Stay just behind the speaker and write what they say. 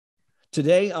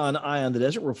Today on Eye on the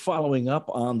Desert, we're following up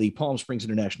on the Palm Springs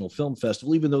International Film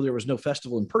Festival. Even though there was no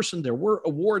festival in person, there were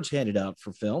awards handed out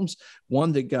for films.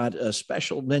 One that got a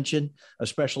special mention, a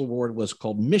special award, was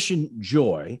called Mission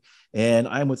Joy. And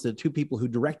I'm with the two people who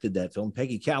directed that film,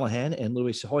 Peggy Callahan and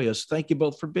Louie Psihoyos. Thank you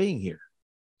both for being here.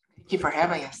 Thank you for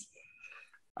having us.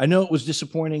 I know it was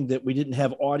disappointing that we didn't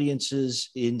have audiences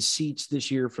in seats this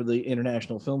year for the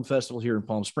International Film Festival here in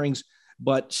Palm Springs,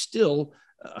 but still,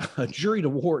 a juried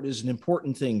award is an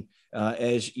important thing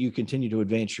as you continue to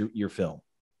advance your film.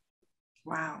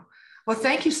 Wow. Well,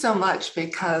 thank you so much,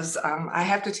 because I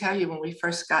have to tell you, when we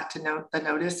first got to know the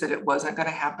notice that it wasn't going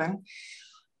to happen,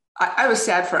 I was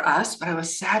sad for us, but I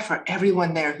was sad for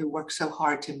everyone there who worked so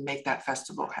hard to make that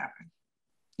festival happen.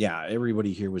 Yeah,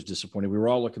 everybody here was disappointed. We were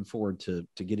all looking forward to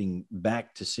getting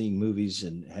back to seeing movies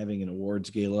and having an awards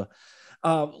gala.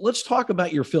 Let's talk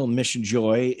about your film, Mission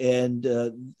Joy, and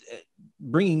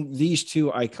bringing these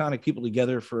two iconic people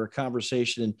together for a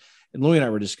conversation. And Louie and I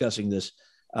were discussing this,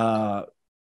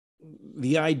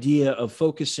 the idea of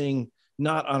focusing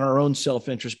not on our own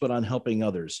self-interest, but on helping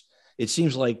others. It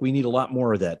seems like we need a lot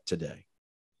more of that today.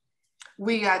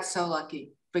 We got so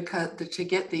lucky because to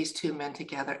get these two men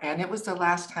together, and it was the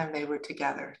last time they were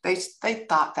together. They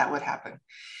thought that would happen,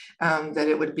 that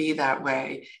it would be that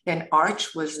way. And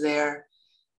Arch was there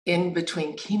in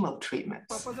between chemo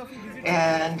treatments,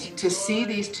 and to see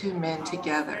these two men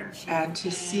together and to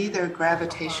see their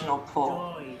gravitational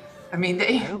pull. I mean,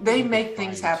 they make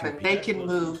things happen. They can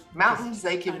move mountains,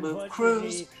 they can move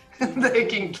crews, they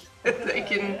can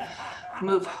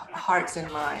move hearts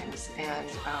and minds,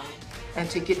 and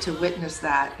to get to witness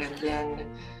that and then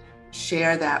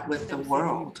share that with the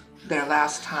world, their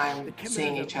last time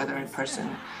seeing each other in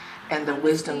person. And the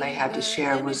wisdom they had to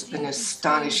share was an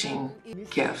astonishing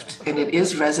gift. And it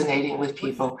is resonating with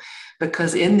people,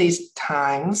 because in these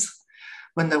times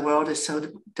when the world is so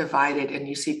divided and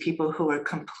you see people who are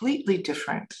completely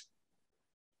different,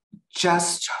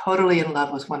 just totally in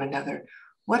love with one another,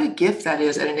 what a gift that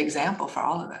is, and an example for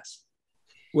all of us.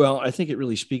 Well, I think it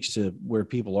really speaks to where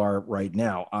people are right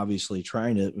now, obviously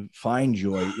trying to find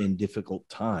joy in difficult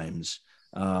times.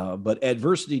 But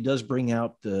adversity does bring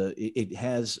out it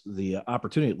has the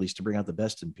opportunity, at least, to bring out the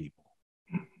best in people.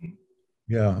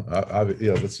 Yeah,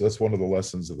 that's one of the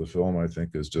lessons of the film, I think,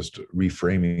 is just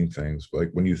reframing things.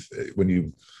 Like when you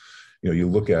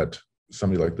look at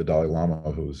somebody like the Dalai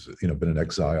Lama, who's been in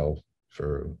exile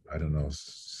for, I don't know,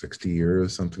 60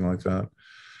 years, something like that.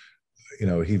 He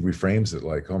reframes it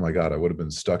like, oh my God, I would have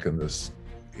been stuck in this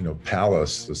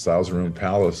palace, this 1,000-room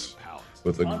palace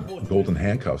with the golden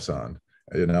handcuffs on.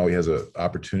 And now he has an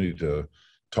opportunity to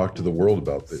talk to the world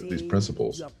about these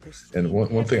principles. And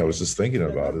one thing I was just thinking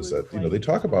about is that, they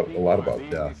talk a lot about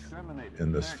death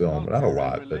in this film, not a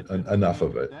lot, but enough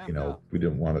of it. We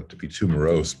didn't want it to be too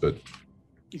morose, but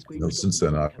since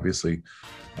then, obviously,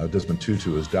 Desmond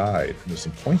Tutu has died. And there's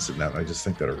some points in that, and I just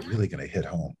think that are really going to hit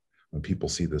home when people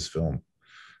see this film,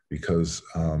 because,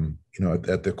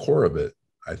 at the core of it,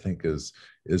 I think is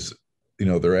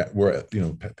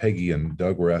Peggy and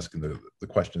Doug were asking the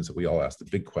questions that we all ask, the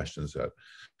big questions that,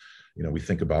 we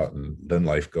think about, and then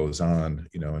life goes on,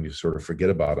 and you sort of forget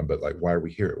about them. But like, why are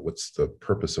we here? What's the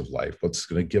purpose of life? What's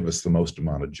going to give us the most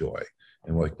amount of joy?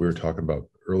 And like we were talking about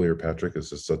earlier, Patrick, is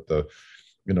just that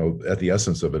at the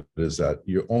essence of it is that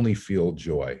you only feel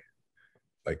joy,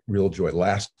 like real joy,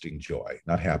 lasting joy,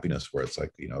 not happiness where it's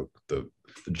like,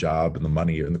 the job and the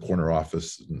money in the corner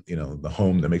office, and, the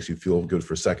home that makes you feel good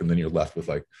for a second, then you're left with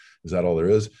like, is that all there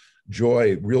is?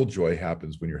 Joy, real joy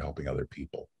happens when you're helping other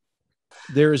people.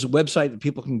 There is a website that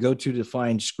people can go to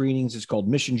find screenings. It's called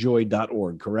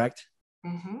missionjoy.org, correct?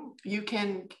 Mm-hmm. You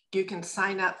can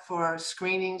sign up for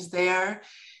screenings there.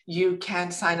 You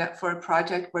can sign up for a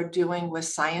project we're doing with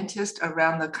scientists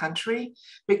around the country,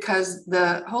 because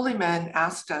the Holy Man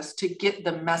asked us to get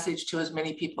the message to as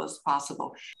many people as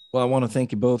possible. Well, I want to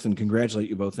thank you both and congratulate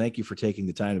you both. Thank you for taking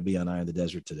the time to be on Eye on the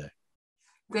Desert today.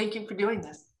 Thank you for doing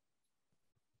this.